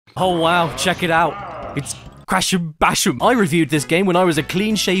Oh wow, check it out. It's Crash'em Bash'em. I reviewed this game when I was a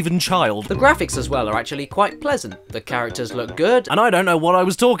clean-shaven child. The graphics as well are actually quite pleasant. The characters look good. And I don't know what I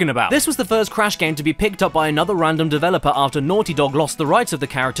was talking about. This was the first Crash game to be picked up by another random developer after Naughty Dog lost the rights of the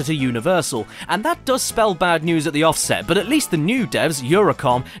character to Universal. And that does spell bad news at the offset, but at least the new devs,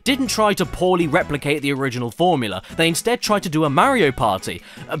 Eurocom, didn't try to poorly replicate the original formula. They instead tried to do a Mario Party,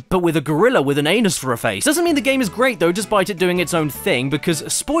 but with a gorilla with an anus for a face. Doesn't mean the game is great though, despite it doing its own thing, because,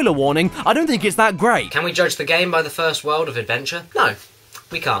 spoiler warning, I don't think it's that great. Can we judge the game by the first world of adventure? No.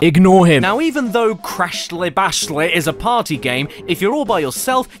 We can't. Ignore him. Now, even though Crashly Bashly is a party game, if you're all by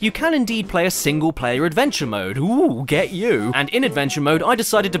yourself, you can indeed play a single-player adventure mode. Ooh, get you. And in adventure mode, I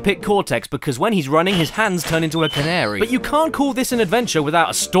decided to pick Cortex because when he's running, his hands turn into a canary. But you can't call this an adventure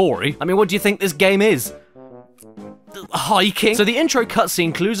without a story. I mean, what do you think this game is? Hiking? So the intro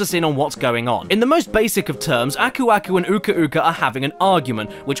cutscene clues us in on what's going on. In the most basic of terms, Aku Aku and Uka Uka are having an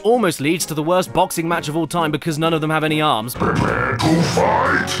argument, which almost leads to the worst boxing match of all time because none of them have any arms. Prepare to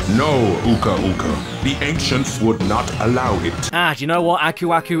fight! No, Uka Uka. The ancients would not allow it. Ah, do you know what?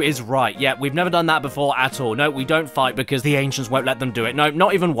 Aku Aku is right. Yeah, we've never done that before at all. No, we don't fight because the ancients won't let them do it. No,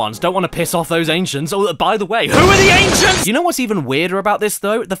 not even once. Don't want to piss off those ancients. Oh, by the way, who are the ancients? You know what's even weirder about this,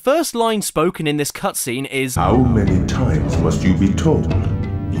 though? The first line spoken in this cutscene is, How many times must you be told?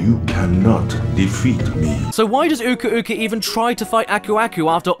 You cannot defeat me. So why does Uka Uka even try to fight Aku Aku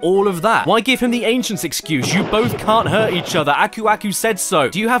after all of that? Why give him the ancients excuse? You both can't hurt each other. Aku Aku said so.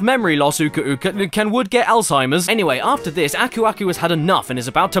 Do you have memory loss, Uka Uka? Can Wood get Alzheimer's? Anyway, after this, Aku Aku has had enough and is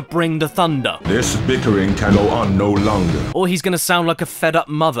about to bring the thunder. This bickering can go on no longer. Or he's gonna sound like a fed-up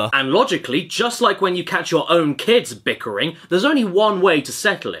mother. And logically, just like when you catch your own kids bickering, there's only one way to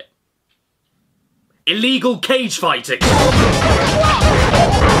settle it. Illegal cage fighting!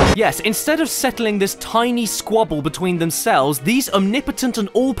 Yes, instead of settling this tiny squabble between themselves, these omnipotent and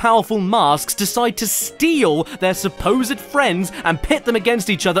all-powerful masks decide to steal their supposed friends and pit them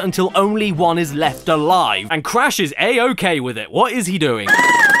against each other until only one is left alive. And Crash is A-okay with it. What is he doing?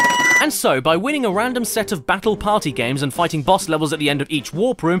 And so, by winning a random set of battle party games and fighting boss levels at the end of each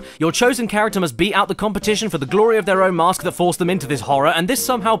warp room, your chosen character must beat out the competition for the glory of their own mask that forced them into this horror, and this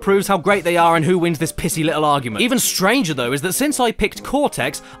somehow proves how great they are and who wins this pissy little argument. Even stranger though is that since I picked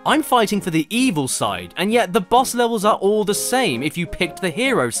Cortex, I'm fighting for the evil side, and yet the boss levels are all the same if you picked the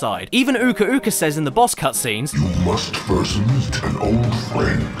hero side. Even Uka Uka says in the boss cutscenes, You must first meet an old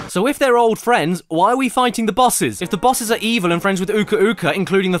friend. So if they're old friends, why are we fighting the bosses? If the bosses are evil and friends with Uka Uka,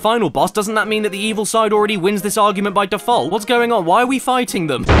 including the final boss, doesn't that mean that the evil side already wins this argument by default? What's going on? Why are we fighting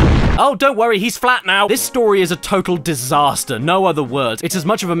them? Oh, don't worry, he's flat now. This story is a total disaster, no other words. It's as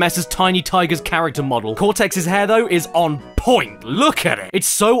much of a mess as Tiny Tiger's character model. Cortex's hair, though, is on point. Look at it. It's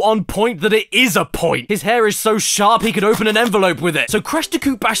so on point that it is a point. His hair is so sharp he could open an envelope with it. So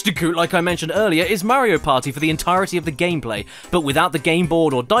Crash'Dacoot Bash'Dacoot, like I mentioned earlier, is Mario Party for the entirety of the gameplay, but without the game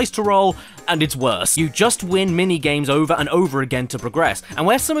board or dice to roll, and it's worse. You just win mini-games over and over again to progress, and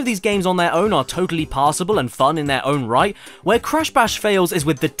where some of these games on their own are totally passable and fun in their own right, where Crash Bash fails is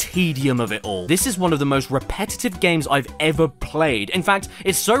with the tedium of it all. This is one of the most repetitive games I've ever played. In fact,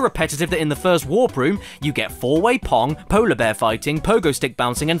 it's so repetitive that in the first warp room, you get 4-way Pong, polar bear fighting, pogo stick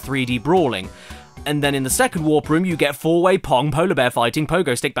bouncing, and 3D brawling. And then in the second warp room, you get 4-way Pong, polar bear fighting,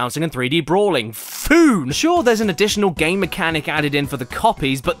 pogo stick bouncing, and 3D brawling. Foon! Sure, there's an additional game mechanic added in for the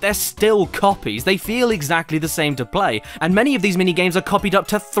copies, but they're still copies. They feel exactly the same to play, and many of these minigames are copied up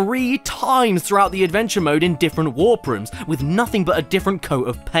to 3 times throughout the adventure mode in different warp rooms, with nothing but a different coat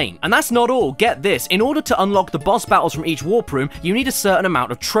of paint. And that's not all. Get this, in order to unlock the boss battles from each warp room, you need a certain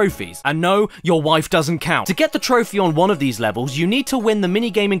amount of trophies. And no, your wife doesn't count. To get the trophy on one of these levels, you need to win the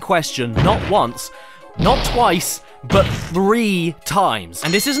minigame in question, not once, not twice, but 3 times.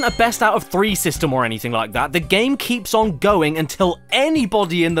 And this isn't a best out of 3 system or anything like that. The game keeps on going until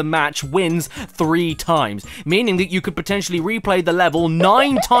anybody in the match wins 3 times, meaning that you could potentially replay the level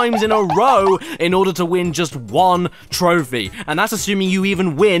 9 times in a row in order to win just 1 trophy. And that's assuming you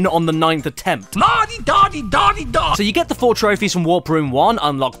even win on the 9th attempt. La-di-da-di-da-di-da! So you get the 4 trophies from Warp Room 1,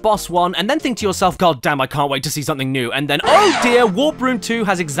 unlock Boss 1, and then think to yourself, God damn, I can't wait to see something new. And then, oh dear, Warp Room 2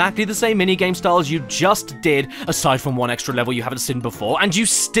 has exactly the same minigame styles you just did, aside from 1 extra level you haven't seen before, and you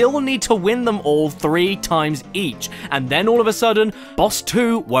still need to win them all 3 times each. And then all of a sudden, Boss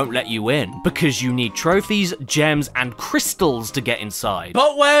 2 won't let you in, because you need trophies, gems, and crystals to get inside.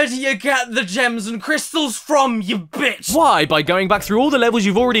 But where do you get the gems and crystals from, you bitch? Why? By going back through all the levels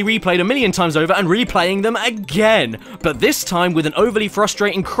you've already replayed a million times over and replaying them again. But this time with an overly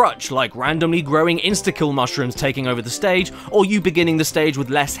frustrating crutch, like randomly growing insta-kill mushrooms taking over the stage, or you beginning the stage with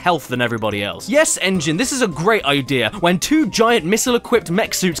less health than everybody else. Yes, engine, this is a great idea, idea. When two giant missile-equipped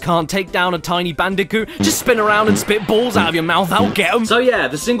mech suits can't take down a tiny bandicoot, just spin around and spit balls out of your mouth, I'll get them. So yeah,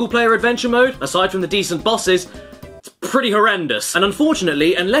 the single-player adventure mode, aside from the decent bosses, it's pretty horrendous. And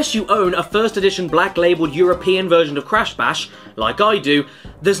unfortunately, unless you own a first edition black labeled European version of Crash Bash, like I do,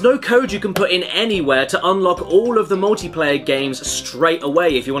 there's no code you can put in anywhere to unlock all of the multiplayer games straight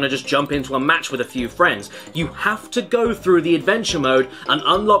away if you want to just jump into a match with a few friends. You have to go through the adventure mode and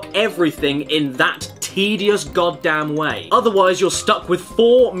unlock everything in that tedious goddamn way. Otherwise, you're stuck with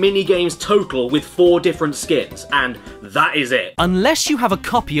 4 minigames total with 4 different skins, and that is it. Unless you have a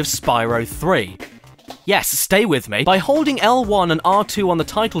copy of Spyro 3. Yes, stay with me. By holding L1 and R2 on the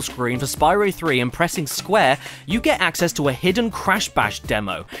title screen for Spyro 3 and pressing square, you get access to a hidden Crash Bash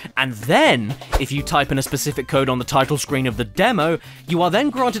demo. And then, if you type in a specific code on the title screen of the demo, you are then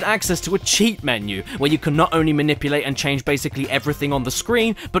granted access to a cheat menu, where you can not only manipulate and change basically everything on the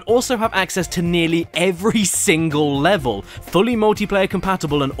screen, but also have access to nearly every single level, fully multiplayer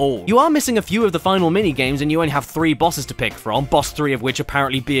compatible and all. You are missing a few of the final minigames and you only have 3 bosses to pick from, boss 3 of which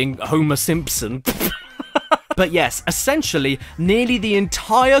apparently being Homer Simpson. But yes, essentially, nearly the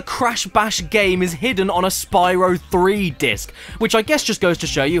entire Crash Bash game is hidden on a Spyro 3 disc, which I guess just goes to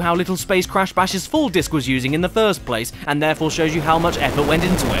show you how little space Crash Bash's full disc was using in the first place, and therefore shows you how much effort went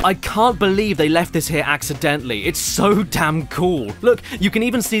into it. I can't believe they left this here accidentally. It's so damn cool. Look, you can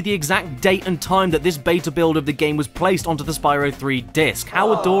even see the exact date and time that this beta build of the game was placed onto the Spyro 3 disc.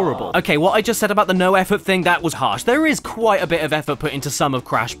 How adorable. Okay, what I just said about the no effort thing, that was harsh. There is quite a bit of effort put into some of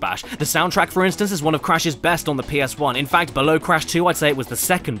Crash Bash. The soundtrack, for instance, is one of Crash's best on the PS1. In fact, below Crash 2, I'd say it was the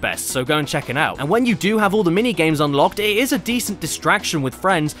second best, so go and check it out. And when you do have all the minigames unlocked, it is a decent distraction with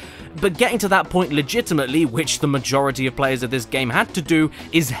friends, but getting to that point legitimately, which the majority of players of this game had to do,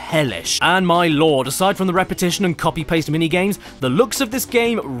 is hellish. And my lord, aside from the repetition and copy-paste minigames, the looks of this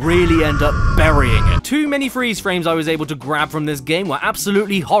game really end up burying it. Too many freeze frames I was able to grab from this game were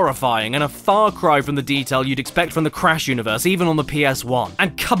absolutely horrifying, and a far cry from the detail you'd expect from the Crash universe, even on the PS1.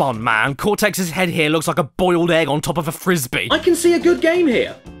 And come on, man, Cortex's head here looks like a boiled egg on top of a frisbee. I can see a good game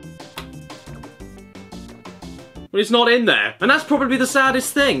here. But it's not in there, and that's probably the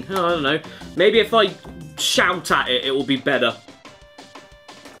saddest thing. Oh, I don't know. Maybe if I shout at it, it will be better.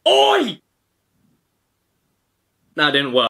 Oi! That didn't work.